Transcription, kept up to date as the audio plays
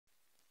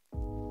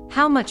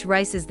How much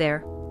rice is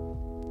there?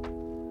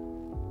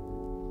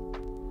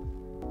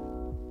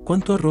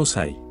 ¿Cuánto arroz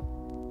hay?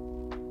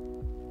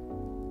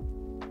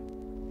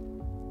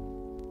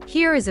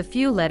 Here is a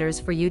few letters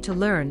for you to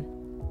learn.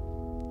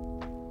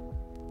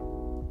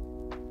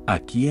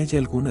 Aquí hay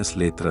algunas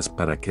letras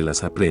para que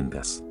las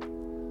aprendas.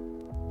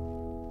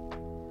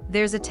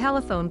 There's a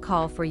telephone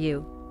call for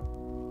you.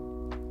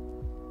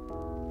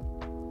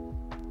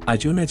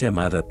 Hay una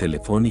llamada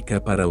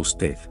telefónica para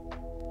usted.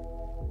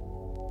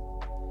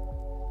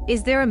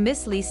 Is there a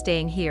Miss Lee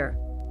staying here?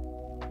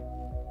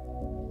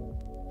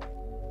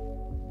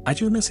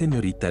 ¿Hay una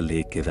señorita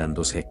Lee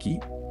quedándose aquí?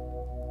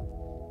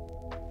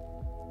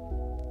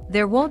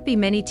 There won't be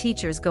many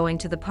teachers going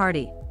to the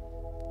party.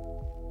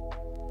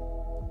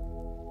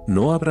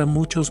 No habrá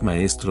muchos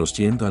maestros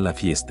yendo a la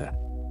fiesta.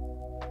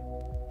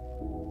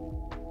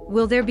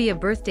 Will there be a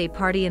birthday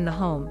party in the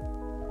home?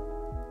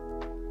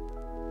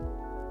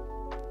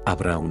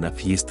 ¿Habrá una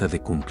fiesta de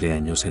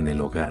cumpleaños en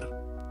el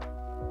hogar?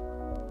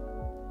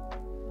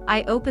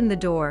 I open the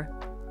door.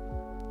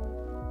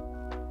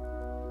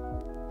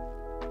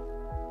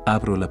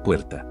 Abro la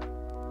puerta.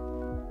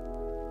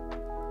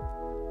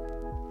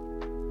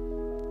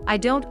 I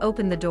don't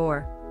open the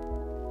door.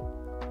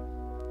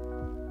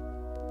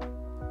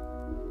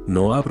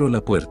 No abro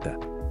la puerta.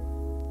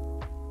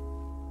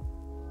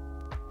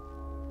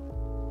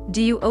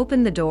 Do you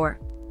open the door?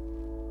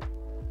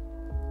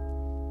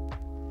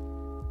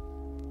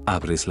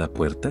 ¿Abres la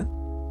puerta?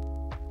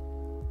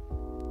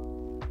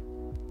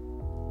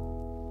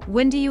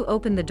 When do you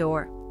open the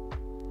door?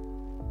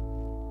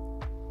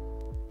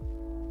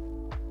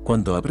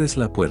 Cuando abres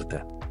la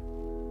puerta.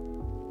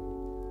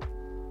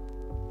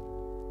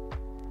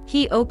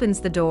 He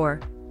opens the door.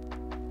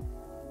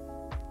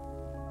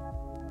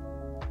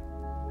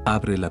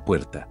 Abre la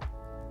puerta.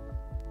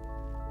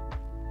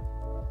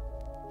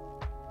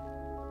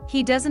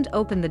 He doesn't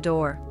open the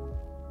door.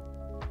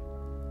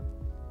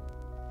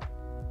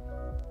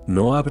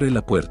 No abre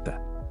la puerta.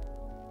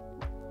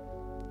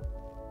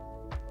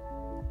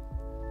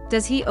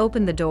 Does he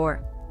open the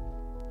door?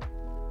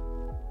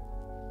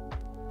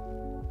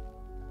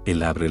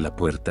 ¿Él abre la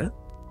puerta?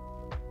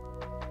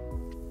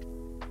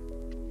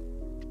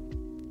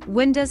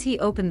 When does he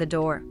open the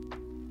door?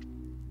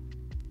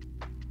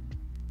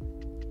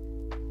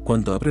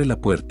 Cuando abre la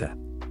puerta.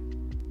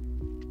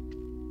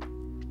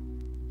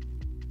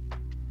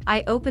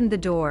 I opened the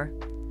door.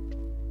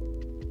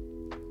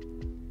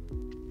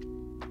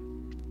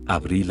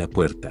 Abrí la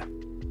puerta.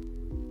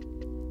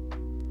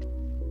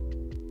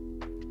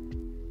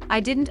 I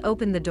didn't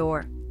open the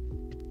door.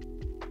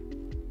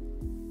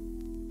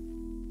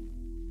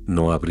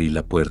 ¿No abrí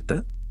la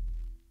puerta?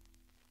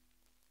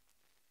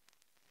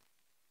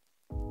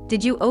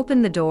 Did you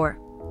open the door?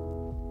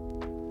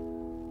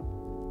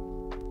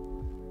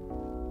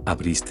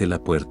 ¿Abriste la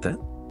puerta?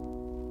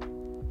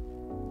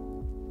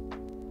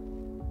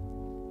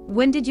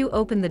 When did you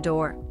open the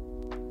door?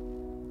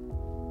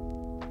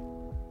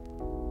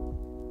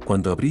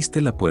 Cuando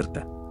abriste la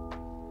puerta.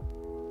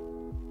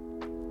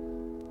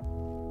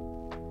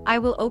 I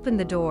will open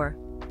the door.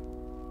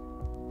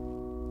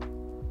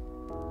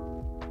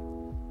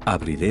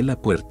 Abriré la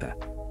puerta.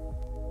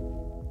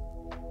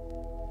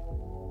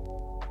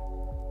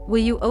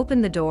 Will you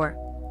open the door?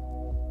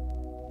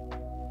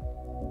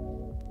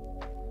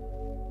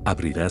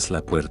 ¿Abrirás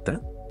la puerta?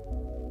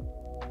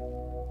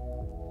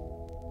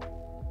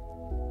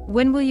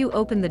 When will you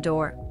open the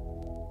door?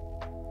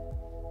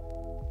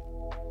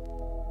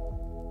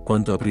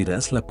 ¿Cuándo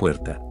abrirás la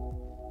puerta?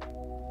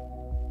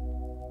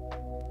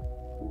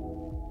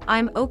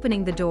 I'm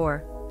opening the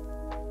door.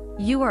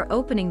 You are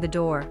opening the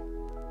door.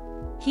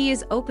 He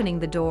is opening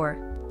the door.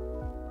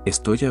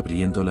 Estoy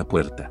abriendo la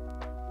puerta.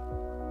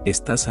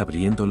 Estás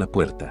abriendo la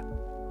puerta.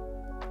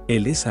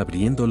 Él es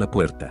abriendo la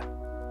puerta.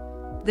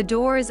 The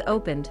door is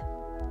opened.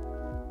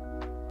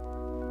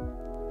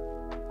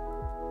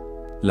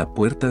 La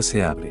puerta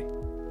se abre.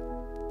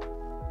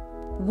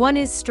 One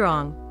is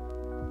strong.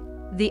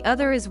 The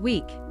other is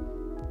weak.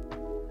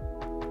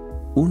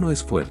 Uno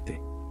es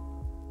fuerte.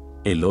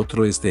 El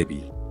otro es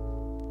débil.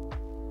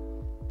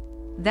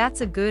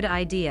 That's a good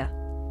idea.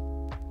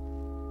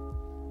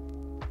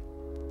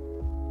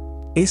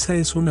 Esa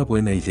es una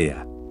buena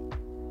idea.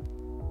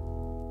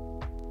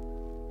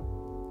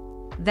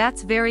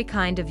 That's very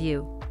kind of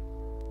you.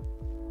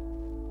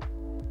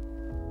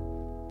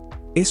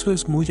 Eso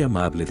es muy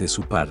amable de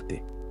su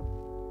parte.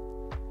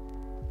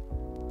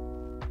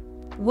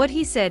 What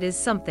he said is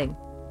something.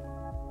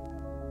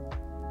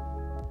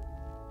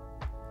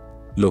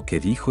 Lo que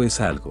dijo es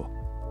algo.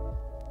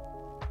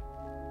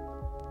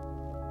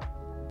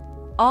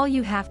 All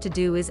you have to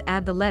do is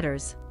add the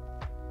letters.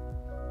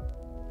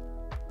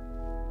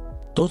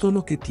 Todo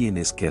lo que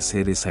tienes que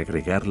hacer es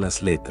agregar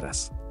las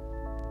letras.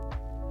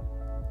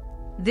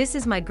 This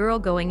is my girl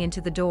going into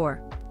the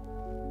door.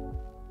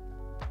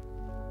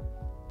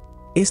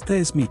 Esta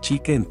es mi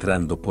chica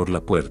entrando por la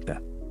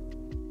puerta.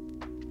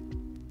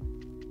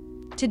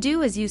 To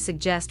do as you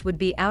suggest would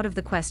be out of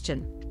the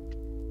question.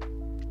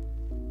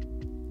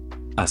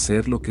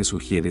 Hacer lo que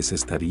sugieres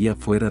estaría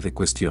fuera de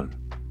cuestión.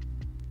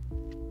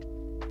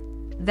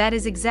 That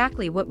is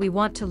exactly what we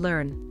want to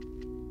learn.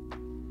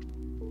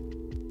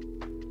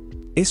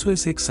 Eso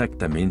es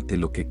exactamente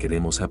lo que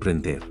queremos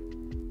aprender.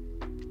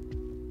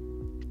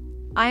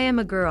 I am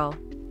a girl.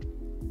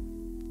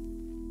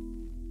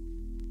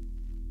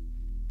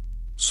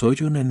 Soy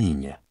una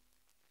niña.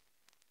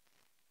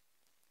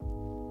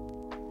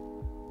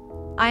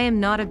 I am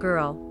not a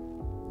girl.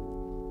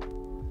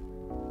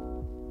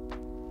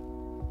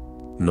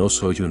 No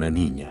soy una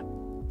niña.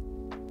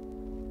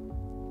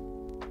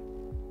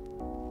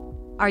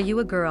 Are you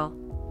a girl?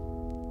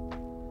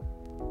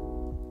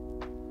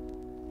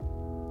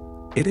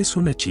 ¿Eres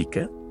una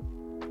chica?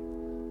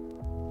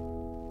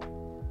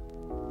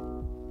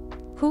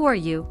 Who are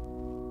you?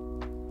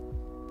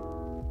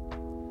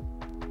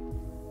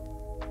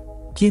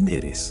 ¿Quién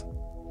eres?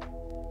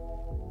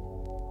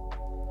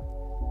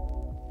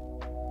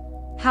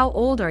 How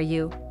old are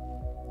you?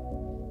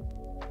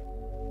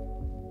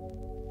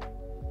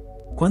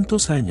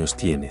 ¿Cuántos años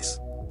tienes?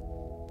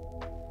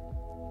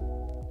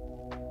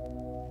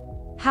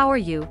 How are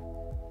you?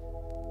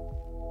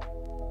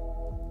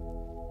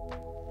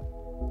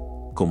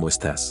 ¿Cómo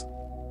estás?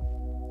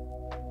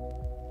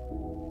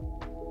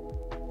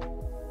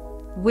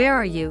 Where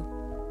are you?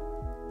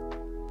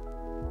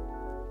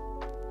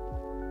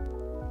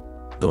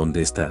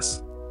 ¿Dónde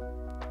estás?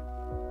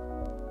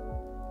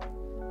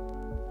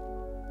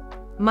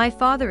 My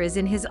father is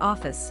in his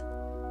office.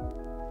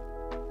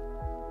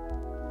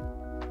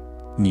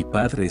 Mi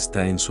padre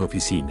está en su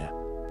oficina.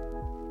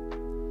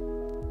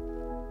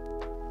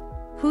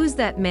 Who's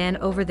that man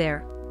over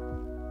there?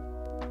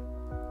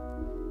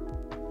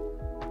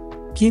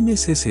 ¿Quién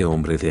es ese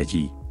hombre de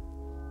allí?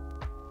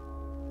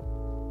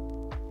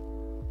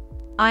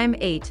 I'm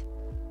 8.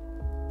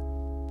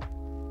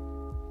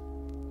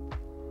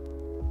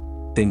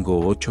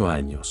 Tengo 8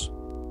 años.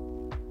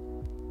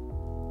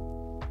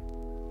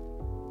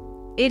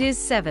 It is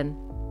 7.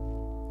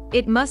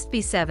 It must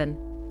be 7.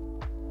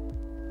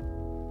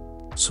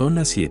 Son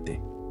las 7.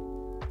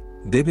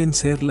 Deben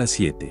ser las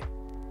 7.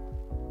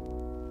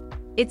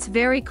 It's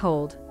very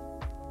cold.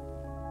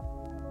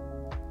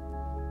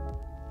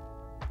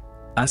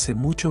 Hace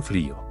mucho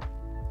frío.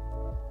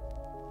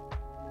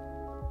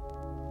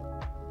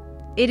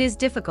 It is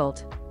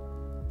difficult.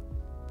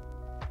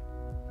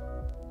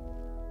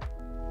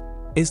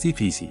 Es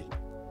difícil.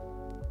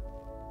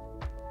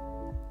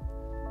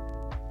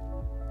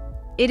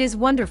 It is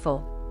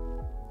wonderful.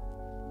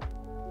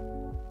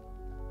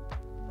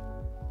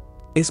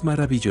 Es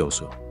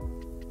maravilloso.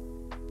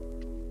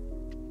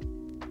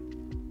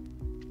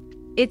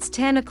 It's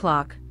 10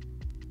 o'clock.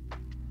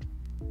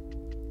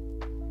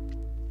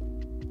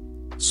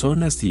 Son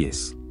las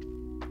 10.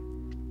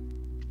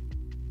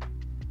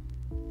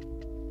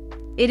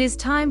 It is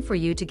time for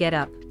you to get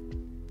up.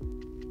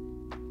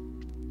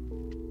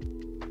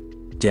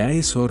 Ya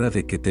es hora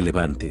de que te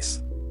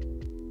levantes.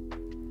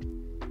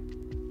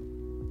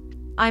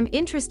 I'm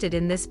interested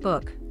in this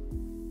book.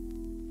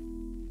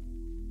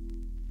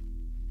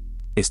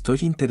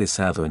 Estoy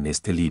interesado en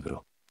este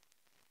libro.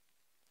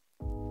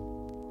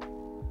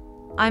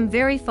 I'm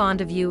very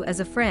fond of you as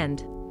a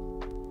friend.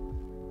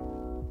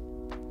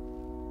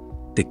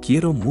 Te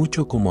quiero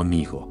mucho como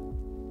amigo.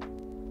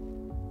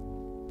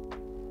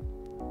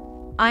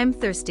 I'm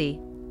thirsty.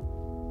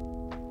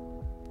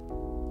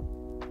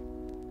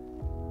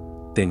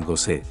 Tengo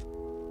sed.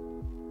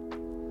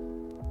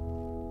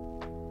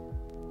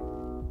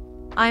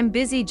 I'm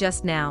busy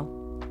just now.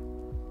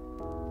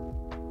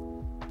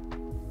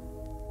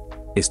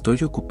 Estoy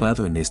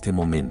ocupado en este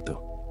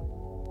momento.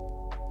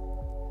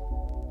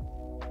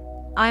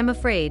 I'm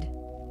afraid.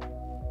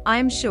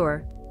 I'm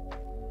sure.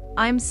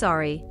 I'm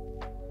sorry.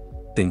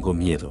 Tengo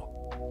miedo.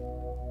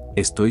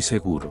 Estoy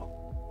seguro.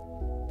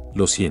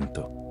 Lo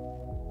siento.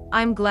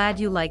 I'm glad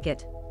you like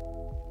it.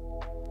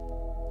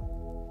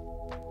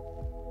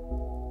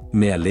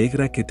 Me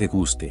alegra que te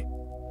guste.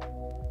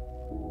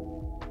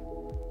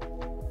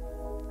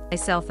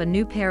 Myself a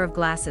new pair of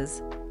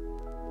glasses.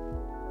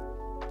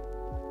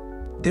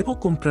 ¿Debo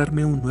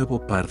comprarme un nuevo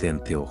par de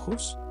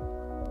anteojos?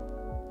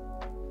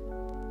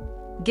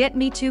 Get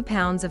me 2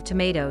 pounds of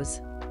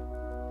tomatoes.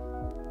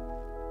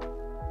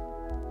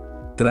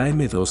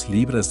 Tráeme 2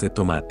 libras de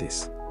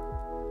tomates.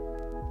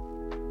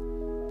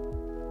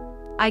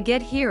 I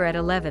get here at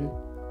 11.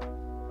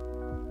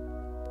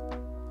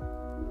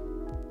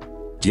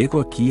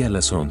 Llego aquí a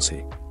las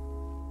 11.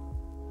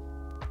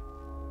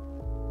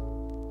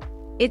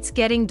 It's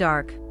getting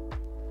dark.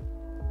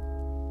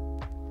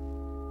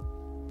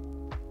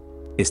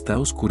 Está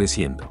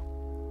oscureciendo.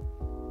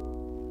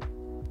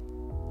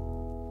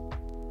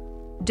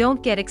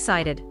 Don't get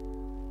excited.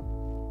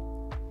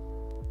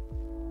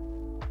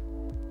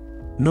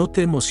 No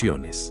te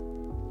emociones.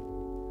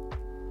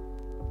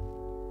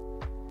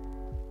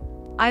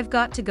 I've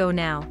got to go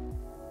now.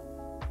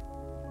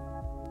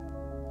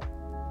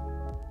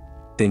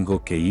 Tengo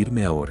que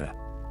irme ahora.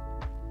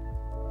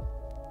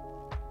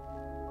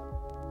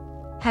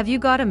 Have you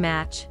got a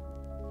match?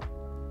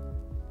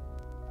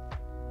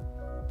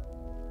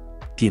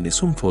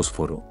 ¿Tienes un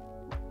fósforo?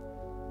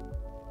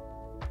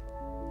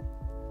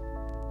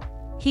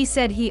 He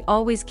said he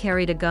always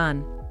carried a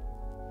gun.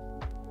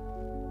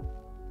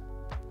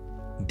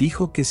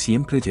 Dijo que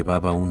siempre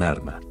llevaba un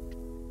arma.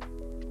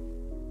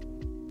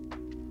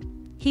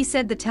 He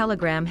said the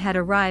telegram had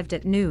arrived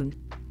at noon.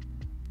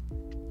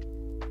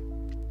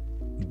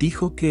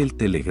 Dijo que el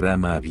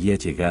telegrama había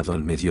llegado al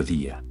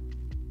mediodía.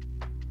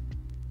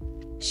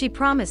 She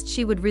promised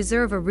she would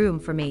reserve a room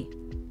for me.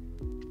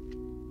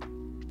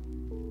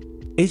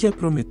 Ella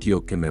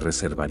prometió que me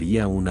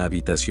reservaría una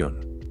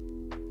habitación.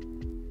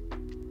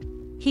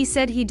 He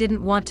said he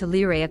didn't want to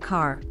lire a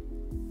car.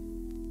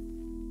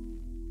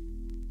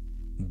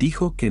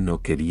 Dijo que no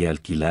quería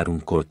alquilar un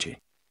coche.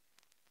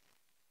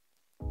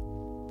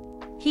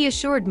 He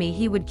assured me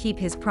he would keep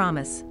his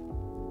promise.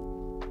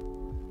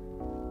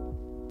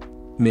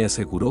 Me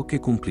aseguró que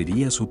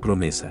cumpliría su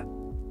promesa.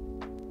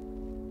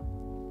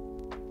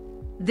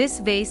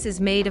 This vase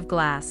is made of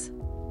glass.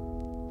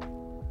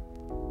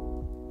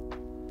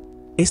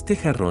 Este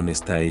jarrón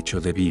está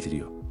hecho de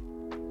vidrio.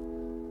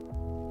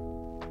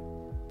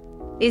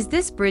 Is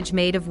this bridge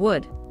made of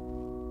wood?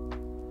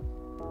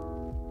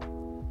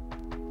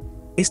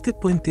 ¿Este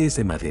puente es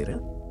de madera?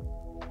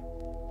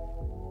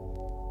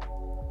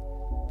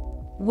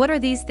 What are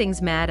these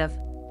things made of?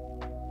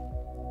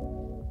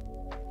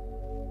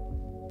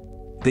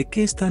 ¿De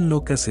qué están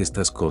locas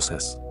estas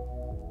cosas?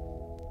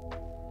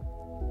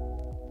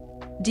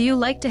 Do you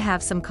like to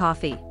have some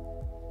coffee?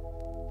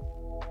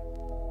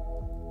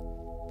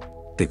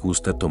 ¿Te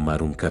gusta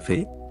tomar un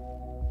café?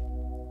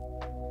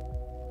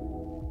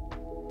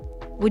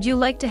 Would you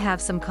like to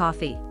have some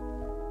coffee?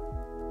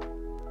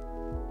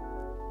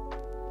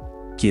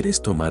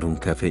 ¿Quieres tomar un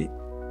café?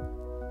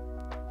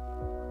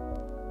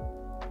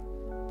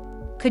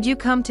 Could you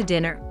come to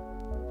dinner?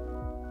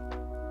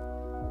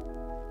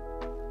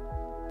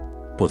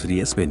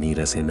 ¿Podrías venir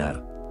a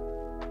cenar?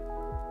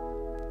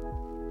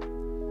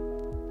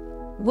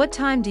 What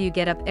time do you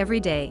get up every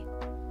day?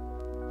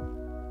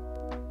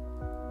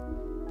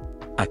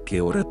 ¿A qué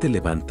hora te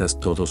levantas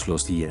todos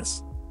los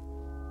días?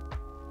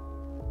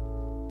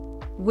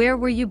 Where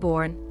were you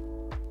born?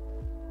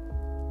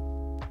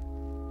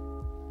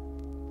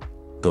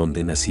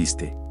 ¿Dónde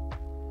naciste?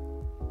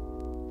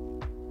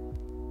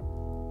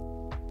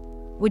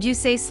 Would you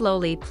say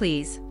slowly,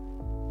 please?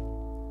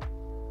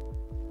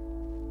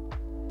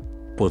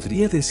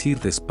 ¿Podría decir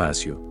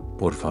despacio,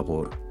 por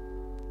favor?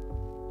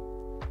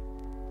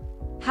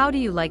 How do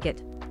you like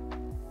it?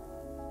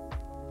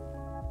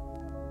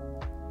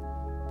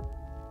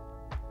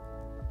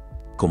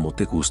 ¿Cómo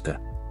te gusta?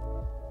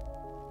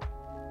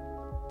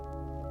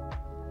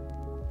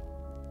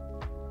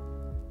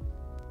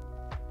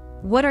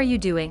 What are you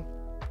doing?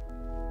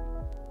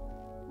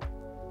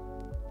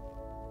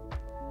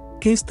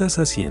 ¿Qué estás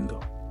haciendo?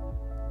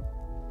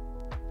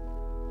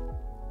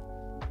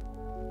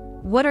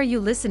 What are you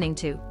listening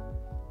to?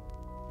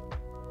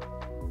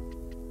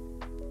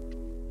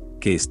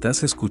 ¿Qué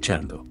estás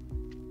escuchando?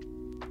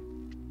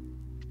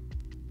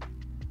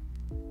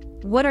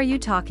 What are you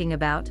talking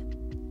about?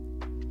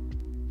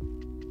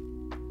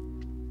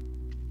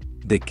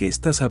 ¿De qué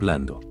estás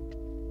hablando?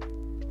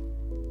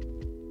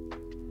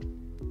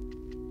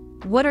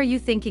 What are you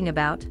thinking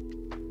about?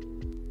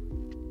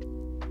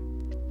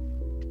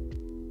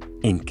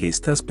 ¿En qué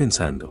estás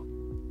pensando?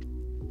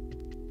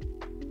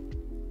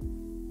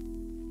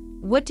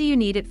 What do you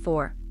need it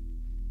for?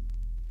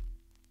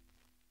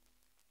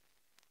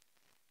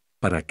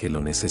 ¿Para qué lo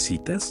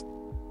necesitas?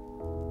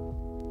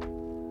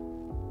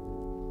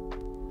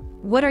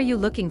 What are you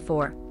looking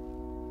for?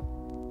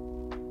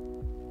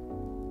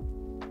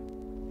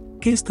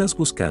 ¿Qué estás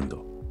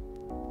buscando?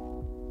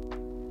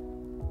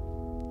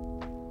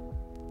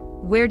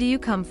 Where do you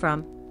come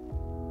from?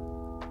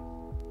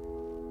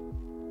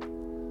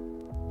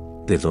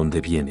 ¿De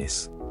dónde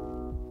vienes?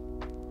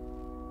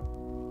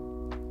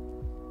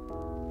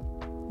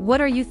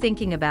 What are you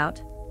thinking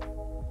about?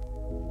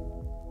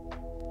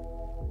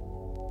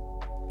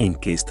 ¿En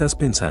qué estás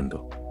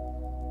pensando?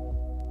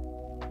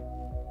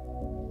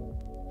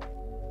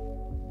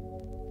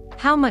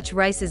 How much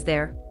rice is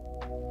there?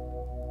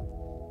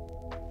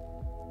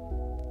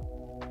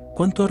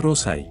 ¿Cuánto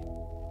arroz hay?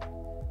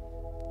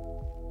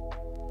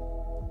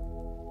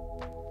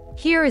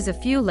 Here is a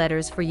few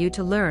letters for you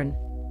to learn.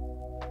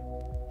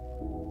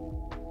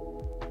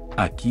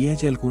 Aquí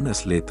hay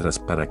algunas letras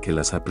para que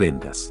las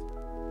aprendas.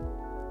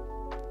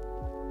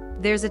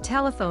 There's a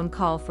telephone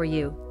call for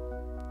you.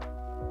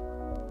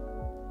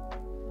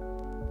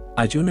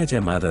 Hay una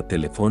llamada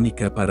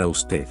telefónica para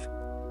usted.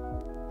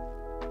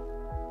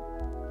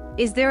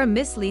 Is there a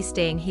Miss Lee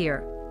staying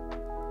here?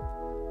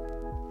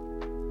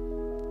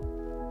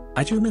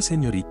 ¿Hay una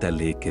señorita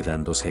Lee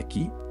quedándose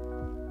aquí?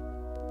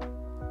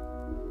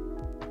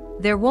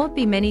 There won't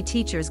be many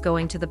teachers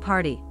going to the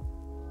party.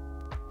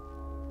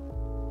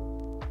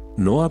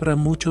 No habrá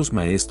muchos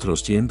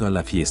maestros yendo a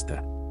la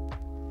fiesta.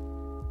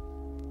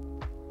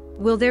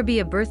 Will there be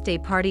a birthday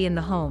party in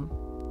the home?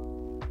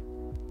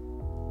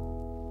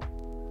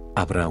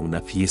 Habrá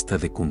una fiesta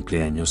de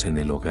cumpleaños en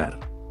el hogar.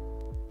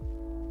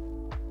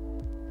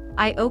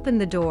 I opened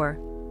the door.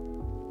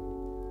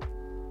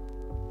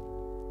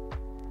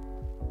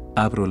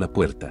 Abro la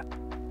puerta.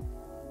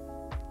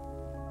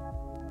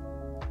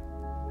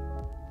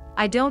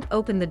 I don't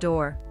open the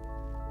door.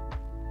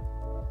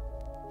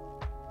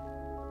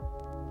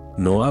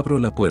 No abro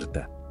la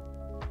puerta.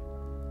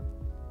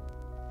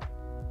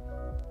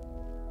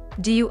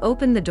 Do you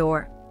open the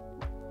door?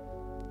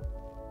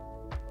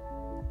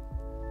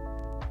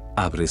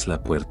 ¿Abres la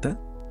puerta?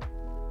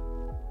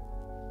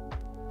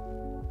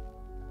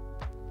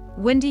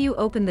 When do you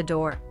open the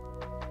door?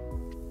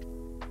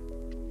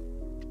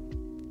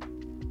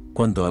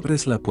 Cuando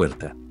abres la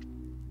puerta.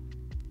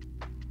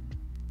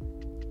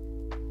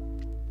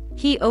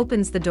 He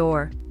opens the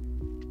door.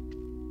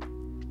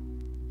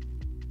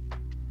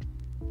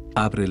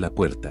 Abre la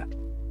puerta.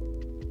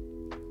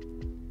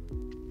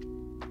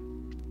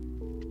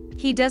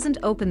 He doesn't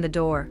open the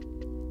door.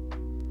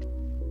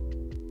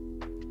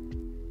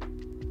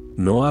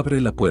 No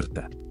abre la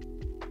puerta.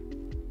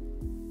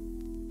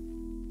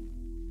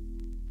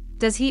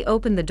 Does he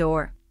open the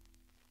door?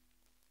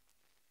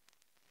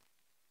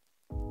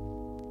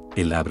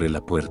 ¿Él abre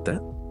la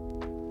puerta?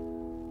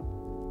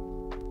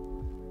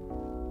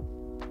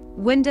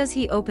 When does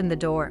he open the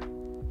door?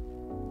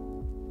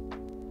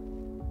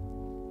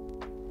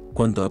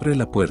 Cuando abre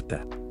la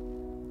puerta.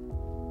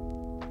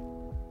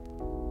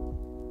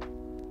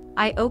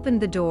 I opened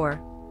the door.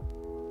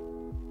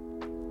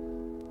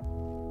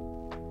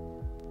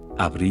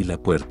 Abrí la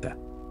puerta.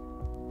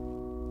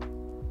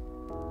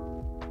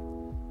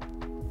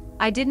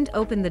 I didn't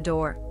open the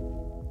door.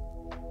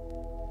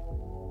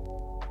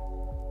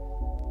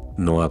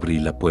 ¿No abrí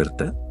la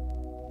puerta?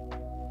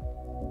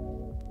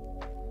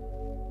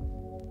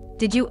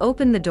 Did you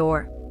open the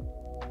door?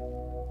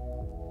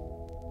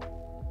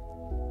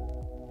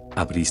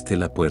 ¿Abriste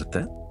la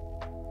puerta?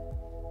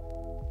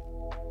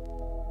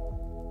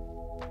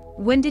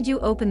 When did you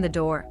open the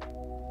door?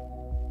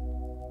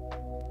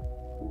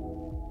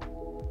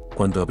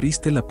 Cuando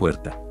abriste la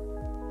puerta.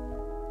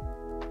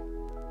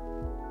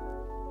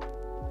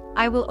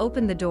 I will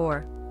open the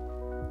door.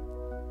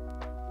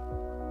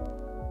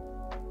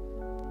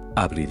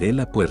 Abriré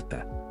la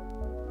puerta.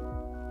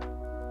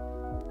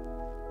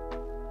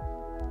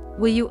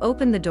 Will you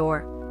open the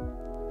door?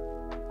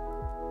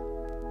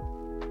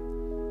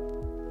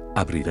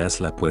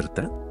 ¿Abrirás la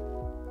puerta?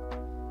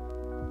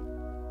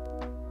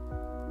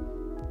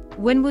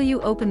 When will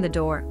you open the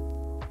door?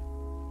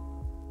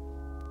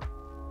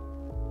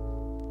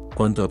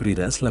 ¿Cuándo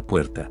abrirás la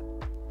puerta?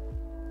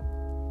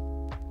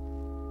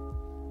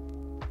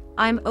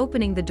 I'm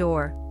opening the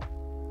door.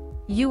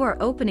 You are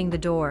opening the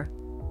door.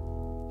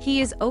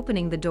 He is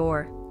opening the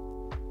door.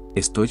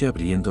 Estoy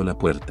abriendo la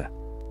puerta.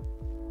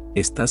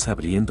 Estás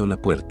abriendo la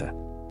puerta.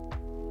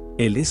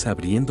 Él es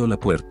abriendo la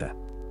puerta.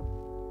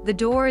 The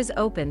door is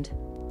opened.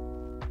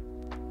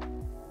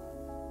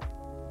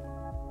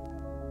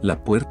 La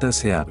puerta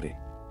se abre.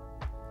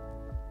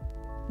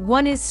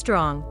 One is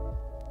strong.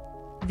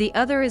 The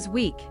other is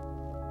weak.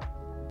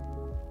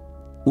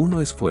 Uno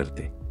es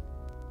fuerte.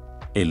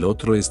 El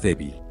otro es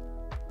débil.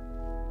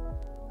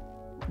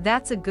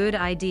 That's a good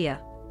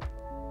idea.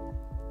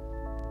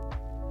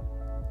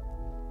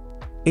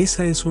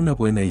 Esa es una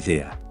buena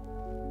idea.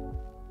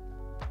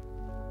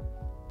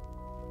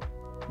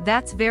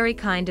 That's very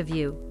kind of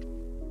you.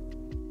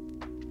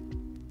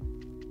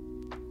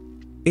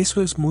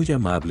 Eso es muy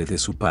amable de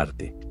su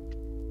parte.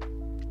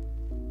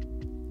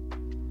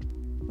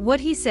 What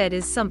he said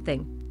is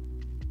something.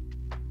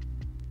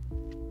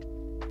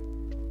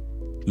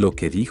 Lo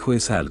que dijo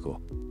es algo.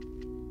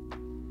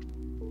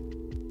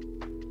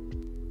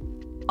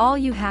 All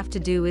you have to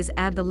do is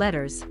add the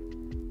letters.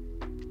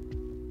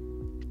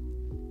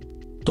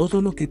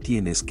 Todo lo que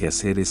tienes que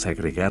hacer es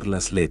agregar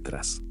las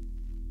letras.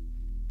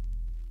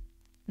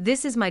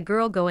 This is my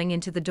girl going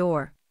into the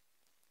door.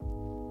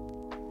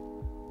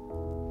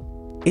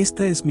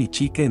 Esta es mi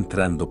chica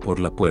entrando por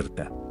la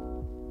puerta.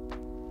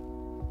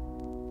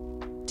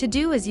 To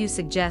do as you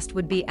suggest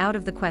would be out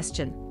of the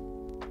question.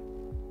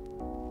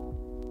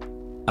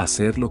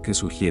 Hacer lo que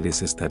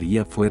sugieres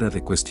estaría fuera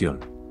de cuestión.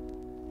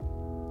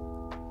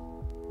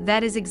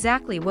 That is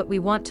exactly what we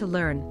want to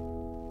learn.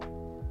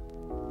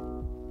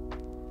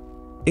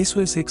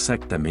 Eso es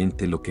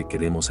exactamente lo que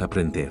queremos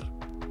aprender.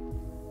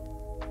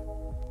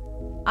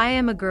 I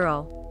am a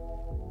girl.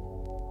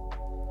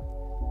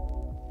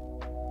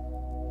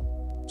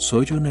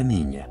 Soy una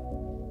niña.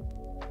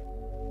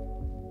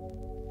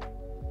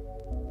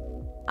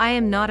 I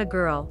am not a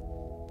girl.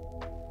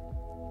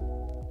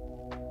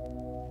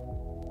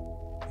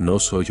 No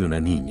soy una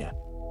niña.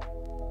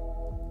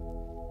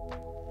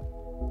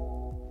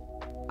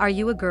 Are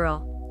you a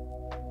girl?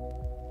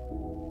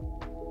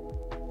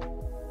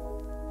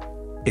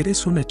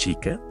 ¿Eres una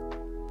chica?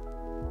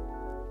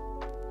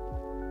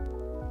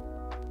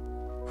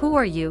 Who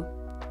are you?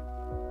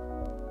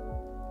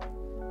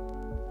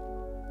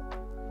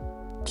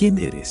 ¿Quién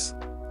eres?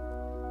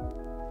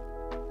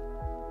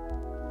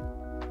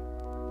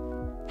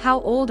 How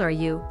old are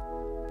you?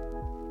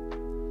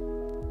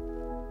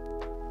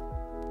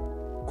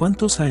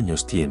 ¿Cuántos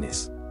años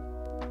tienes?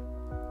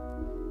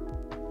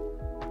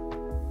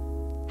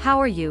 How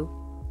are you?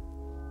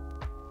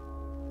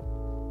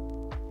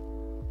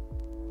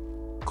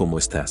 ¿Cómo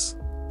estás?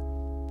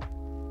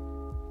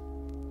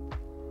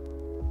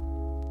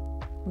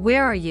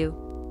 Where are you?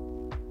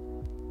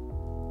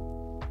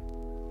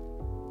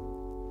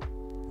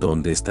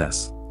 ¿Dónde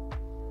estás?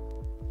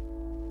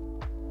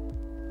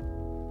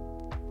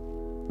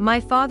 My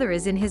father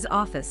is in his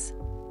office.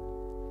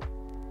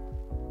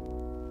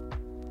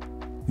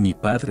 Mi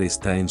padre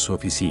está en su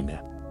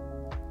oficina.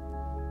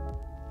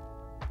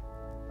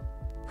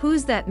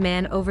 Who's that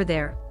man over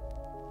there?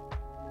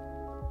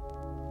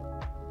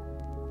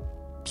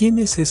 ¿Quién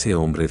es ese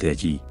hombre de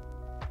allí?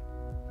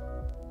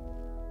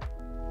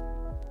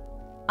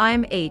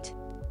 I'm 8.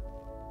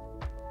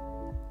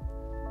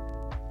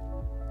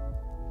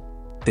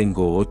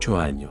 Tengo 8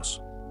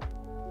 años.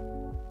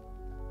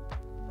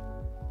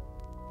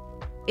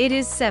 It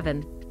is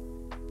 7.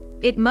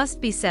 It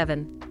must be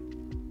 7.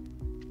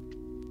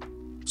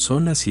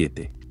 Son las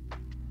 7.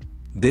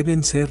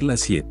 Deben ser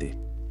las 7.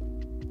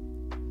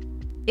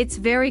 It's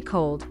very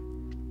cold.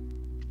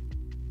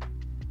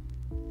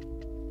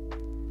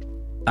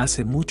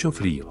 Hace mucho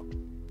frío.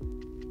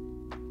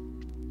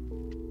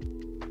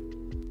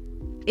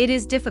 It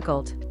is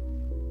difficult.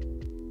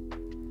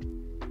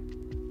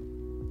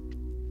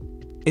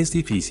 Es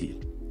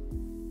difícil.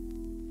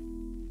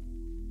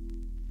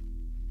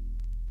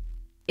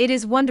 It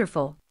is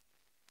wonderful.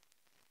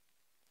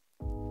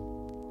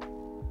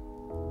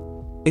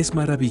 Es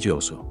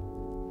maravilloso.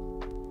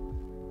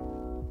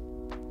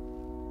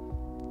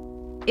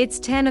 It's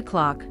 10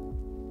 o'clock.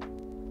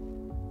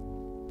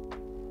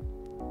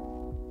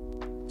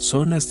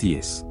 Son las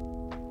 10.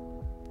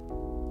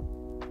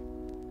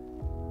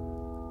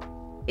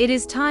 It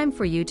is time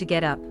for you to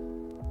get up.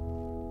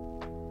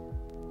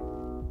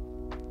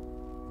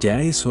 Ya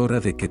es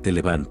hora de que te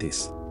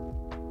levantes.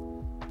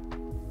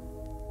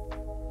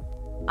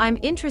 I'm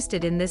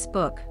interested in this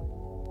book.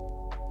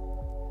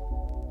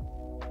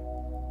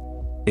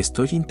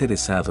 Estoy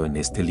interesado en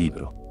este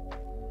libro.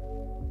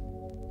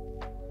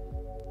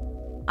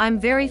 I'm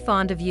very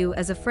fond of you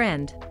as a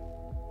friend.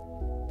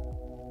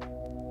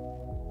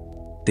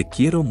 Te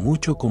quiero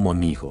mucho como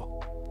amigo.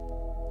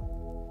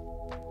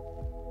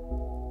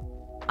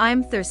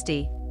 I'm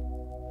thirsty.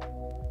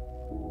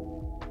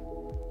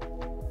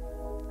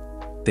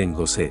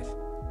 Tengo sed.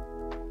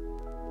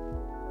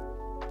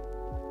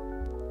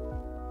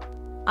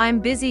 I'm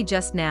busy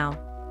just now.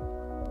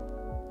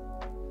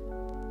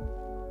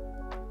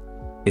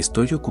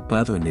 Estoy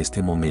ocupado en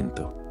este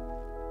momento.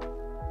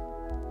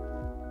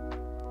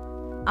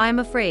 I'm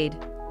afraid.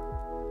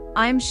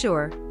 I'm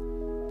sure.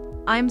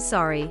 I'm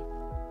sorry.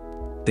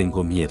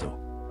 Tengo miedo.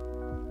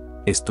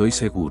 Estoy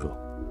seguro.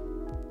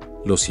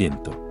 Lo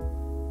siento.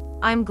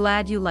 I'm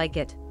glad you like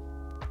it.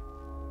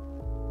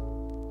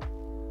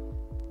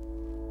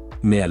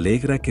 Me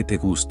alegra que te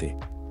guste.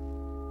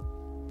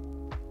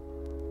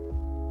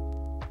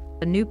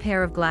 A new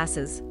pair of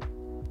glasses.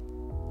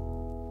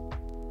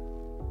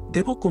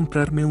 ¿Debo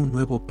comprarme un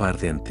nuevo par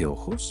de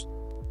anteojos?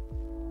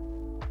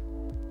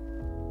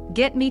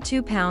 Get me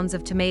 2 pounds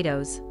of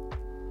tomatoes.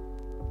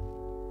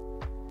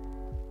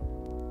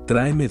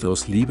 Tráeme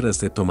 2 libras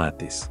de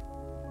tomates.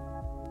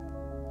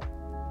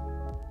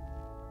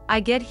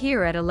 I get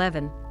here at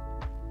 11.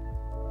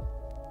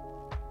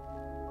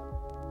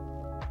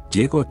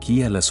 Llego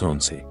aquí a las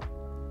 11.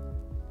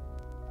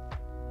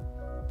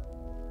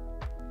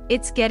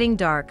 It's getting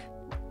dark.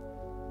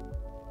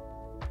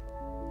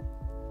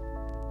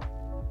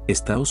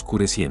 Está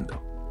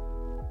oscureciendo.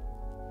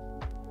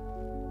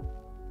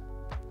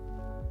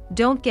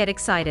 Don't get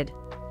excited.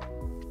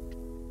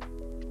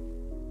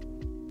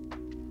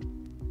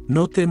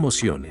 No te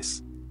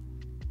emociones.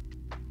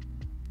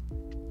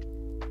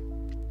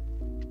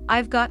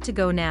 I've got to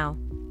go now.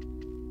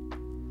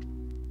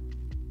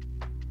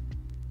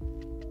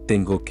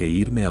 Tengo que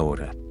irme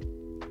ahora.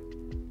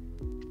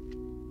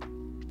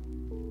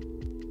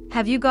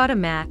 Have you got a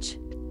match?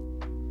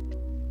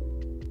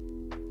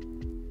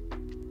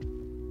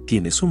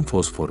 ¿Tienes un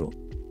fósforo?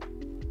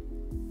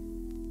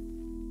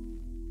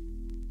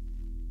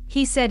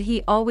 He said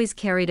he always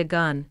carried a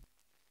gun.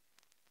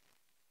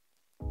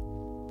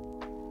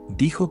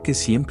 Dijo que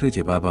siempre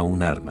llevaba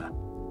un arma.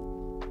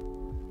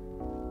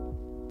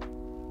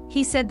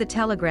 He said the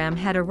telegram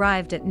had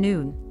arrived at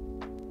noon.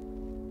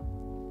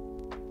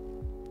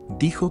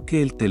 Dijo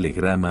que el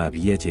telegrama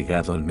había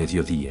llegado al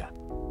mediodía.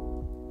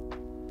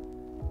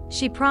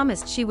 She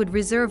promised she would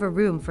reserve a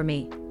room for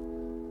me.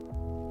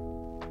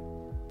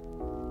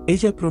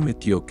 Ella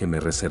prometió que me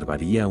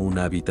reservaría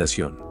una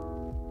habitación.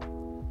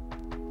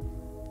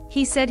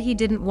 He said he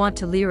didn't want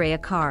to lire a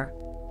car.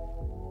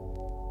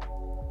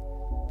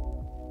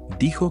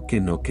 Dijo que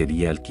no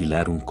quería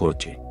alquilar un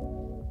coche.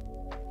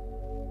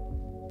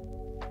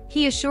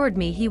 He assured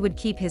me he would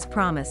keep his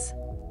promise.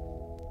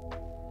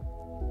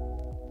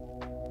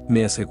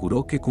 Me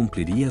aseguró que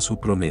cumpliría su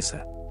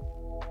promesa.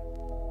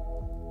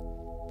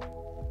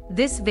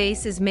 This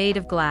vase is made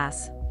of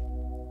glass.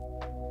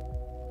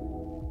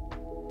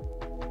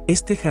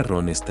 Este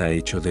jarrón está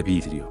hecho de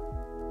vidrio.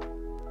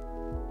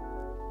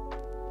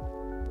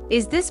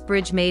 Is this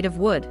bridge made of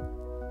wood?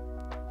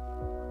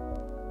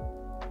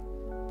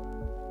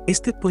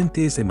 ¿Este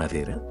puente es de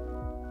madera?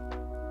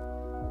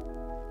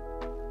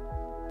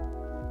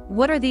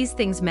 What are these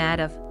things made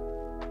of?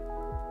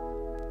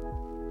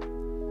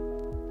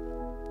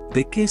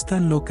 ¿De qué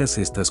están locas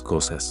estas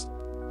cosas?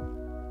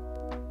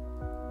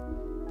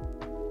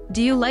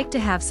 Do you like to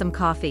have some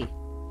coffee?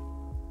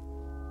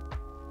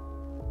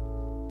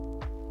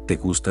 ¿Te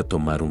gusta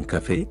tomar un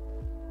café?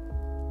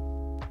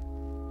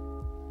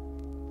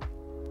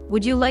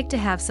 Would you like to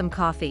have some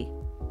coffee?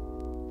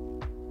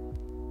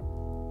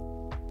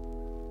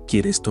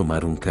 ¿Quieres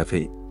tomar un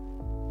café?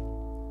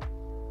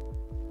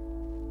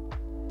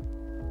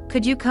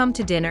 Could you come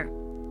to dinner?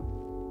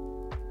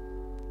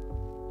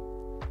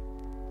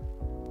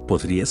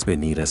 ¿Podrías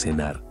venir a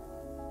cenar?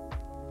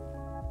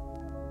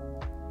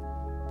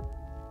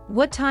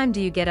 What time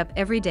do you get up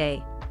every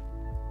day?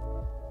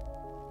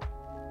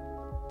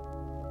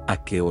 ¿A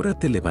qué hora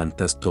te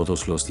levantas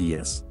todos los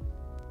días?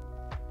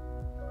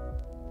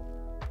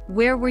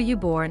 Where were you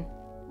born?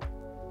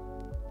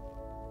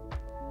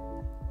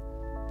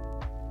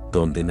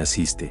 ¿Dónde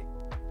naciste?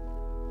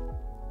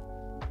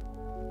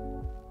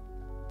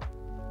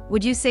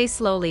 Would you say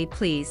slowly,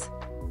 please?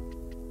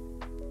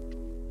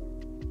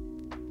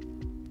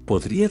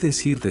 ¿Podría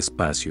decir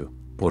despacio,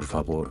 por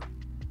favor?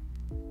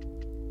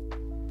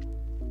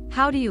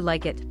 How do you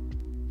like it?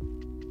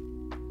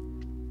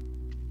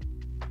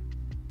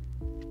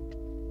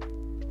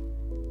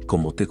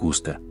 ¿Cómo te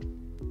gusta?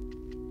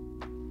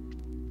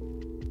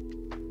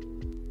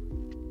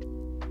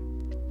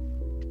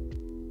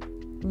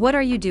 What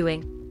are you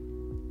doing?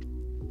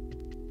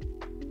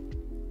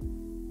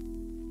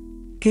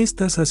 ¿Qué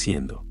estás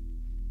haciendo?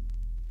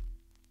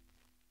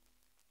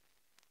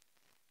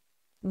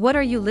 What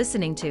are you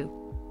listening to?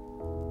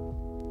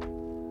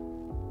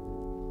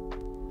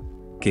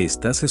 ¿Qué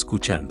estás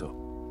escuchando?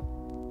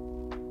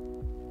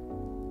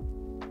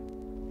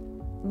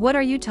 What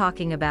are you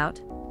talking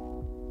about?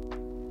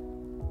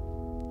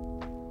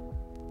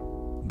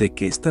 ¿De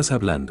qué estás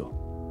hablando?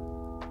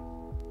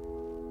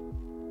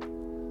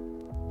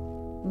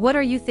 What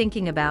are you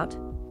thinking about?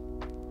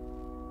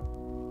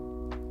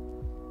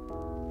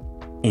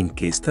 ¿En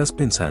qué estás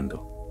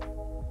pensando?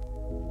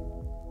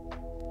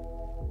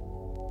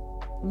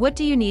 What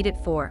do you need it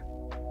for?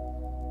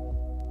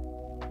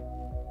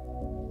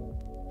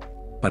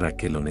 ¿Para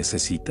qué lo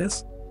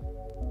necesitas?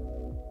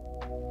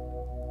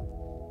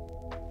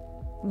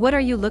 What are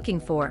you looking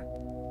for?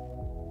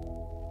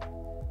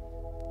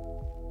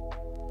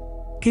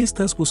 ¿Qué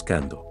estás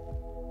buscando?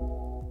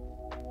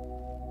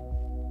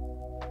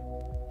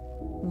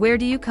 Where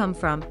do you come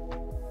from?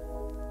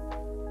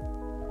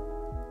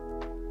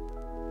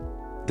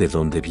 ¿De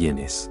dónde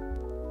vienes?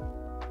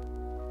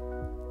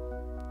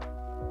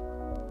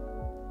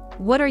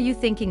 What are you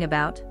thinking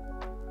about?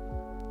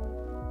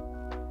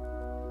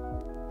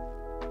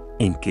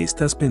 ¿En qué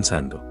estás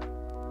pensando?